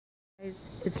Guys,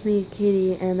 it's me,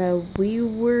 Katie, and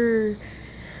we're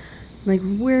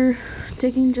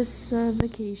taking just a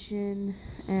vacation,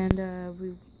 and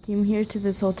we came here to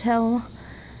this hotel,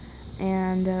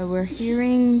 and we're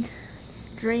hearing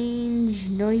strange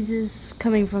noises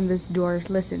coming from this door.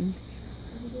 Listen,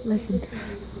 listen,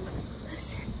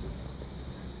 listen.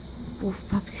 Wolf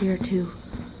Pup's here too.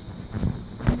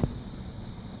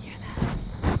 Hear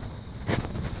that?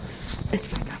 It's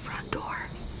from the front door.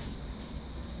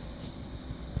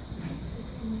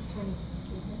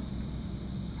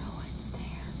 No one's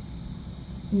there.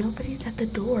 Nobody's at the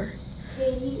door.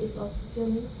 Katie is also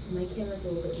filming. My camera's a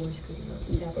little bit worse because you know it's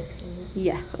a tablet camera.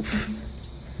 Yeah.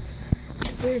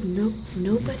 Weird.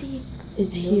 Nobody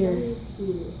is here. Nobody is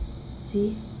here.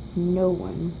 See? No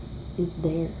one is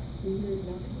there. We heard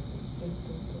nothing. It's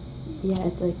like, Yeah,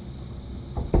 it's like.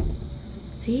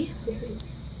 See?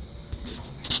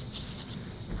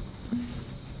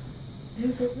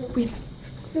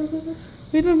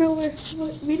 We don't know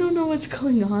we don't know what's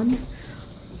going on.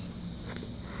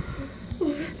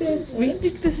 We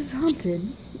think this is haunted.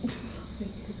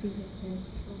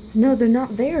 No, they're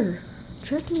not there.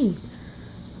 Trust me.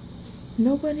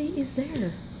 Nobody is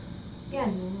there. Yeah,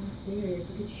 no one's there. If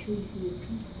we could show you who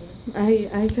the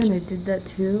people I kind of did that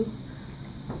too.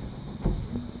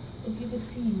 If you could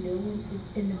see, no one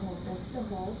is in the hall. That's the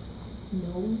hall. No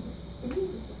one is in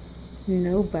it.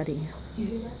 Nobody. You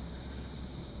hear that?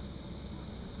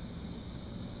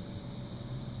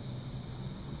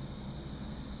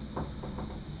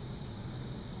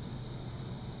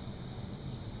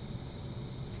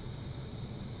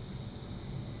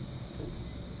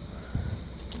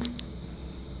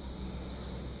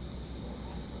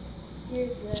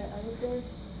 Here's the other door.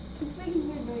 It's making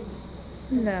weird noises.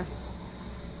 Yes.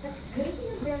 Could it be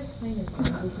your parents playing a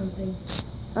game or something?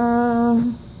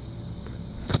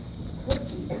 Could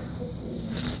be.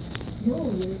 No,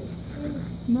 your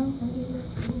parents No. are in the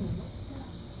room.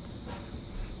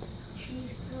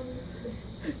 Cheese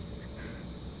crumbs.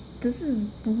 This is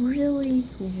really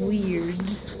weird.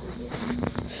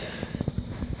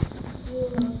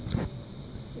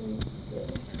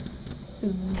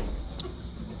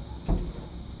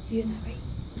 Hear that,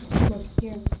 right? Look,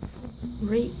 here.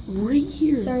 Right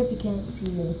here. Sorry if you can't see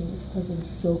anything. It's because I'm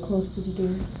so close to the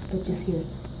door. But just hear it.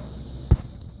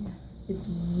 Yeah, it's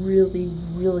really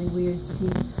weird. See,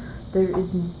 there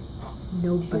is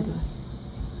nobody.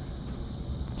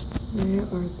 There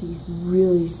are these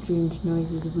really strange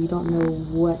noises. We don't know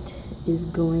what is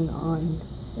going on.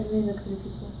 Let me look through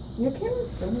people. Your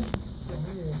camera's filming.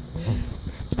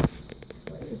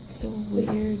 It's so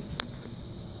weird.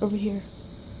 Over here.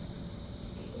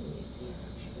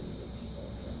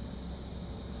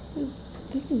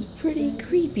 This is pretty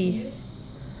creepy.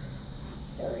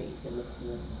 Sorry, it looks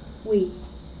weird. Wait,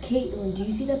 Caitlin, do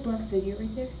you see that black figure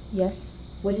right there? Yes?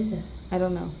 What is that? I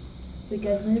don't know. Wait,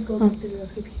 guys, I'm gonna go look through the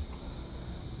rest of people.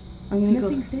 I'm gonna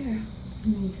Nothing's there.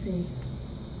 Let me see.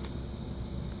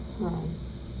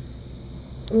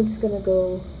 I'm just gonna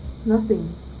go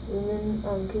Nothing. and then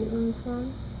on Caitlin's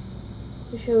phone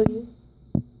to show you.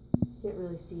 Can't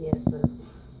really see it, but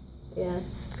Yeah,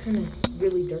 it's kind of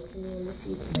really dark for me. Let me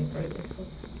see if my brightness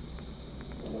helps.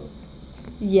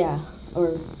 yeah.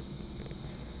 Or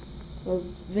well,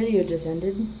 video just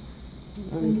ended.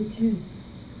 Ended too.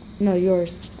 No,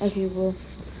 yours. Okay, well,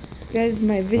 guys,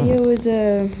 my video is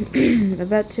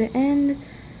about to end.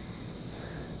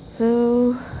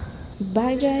 So,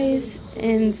 bye, guys,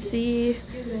 and see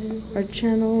our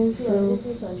channels. So,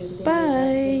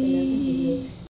 bye.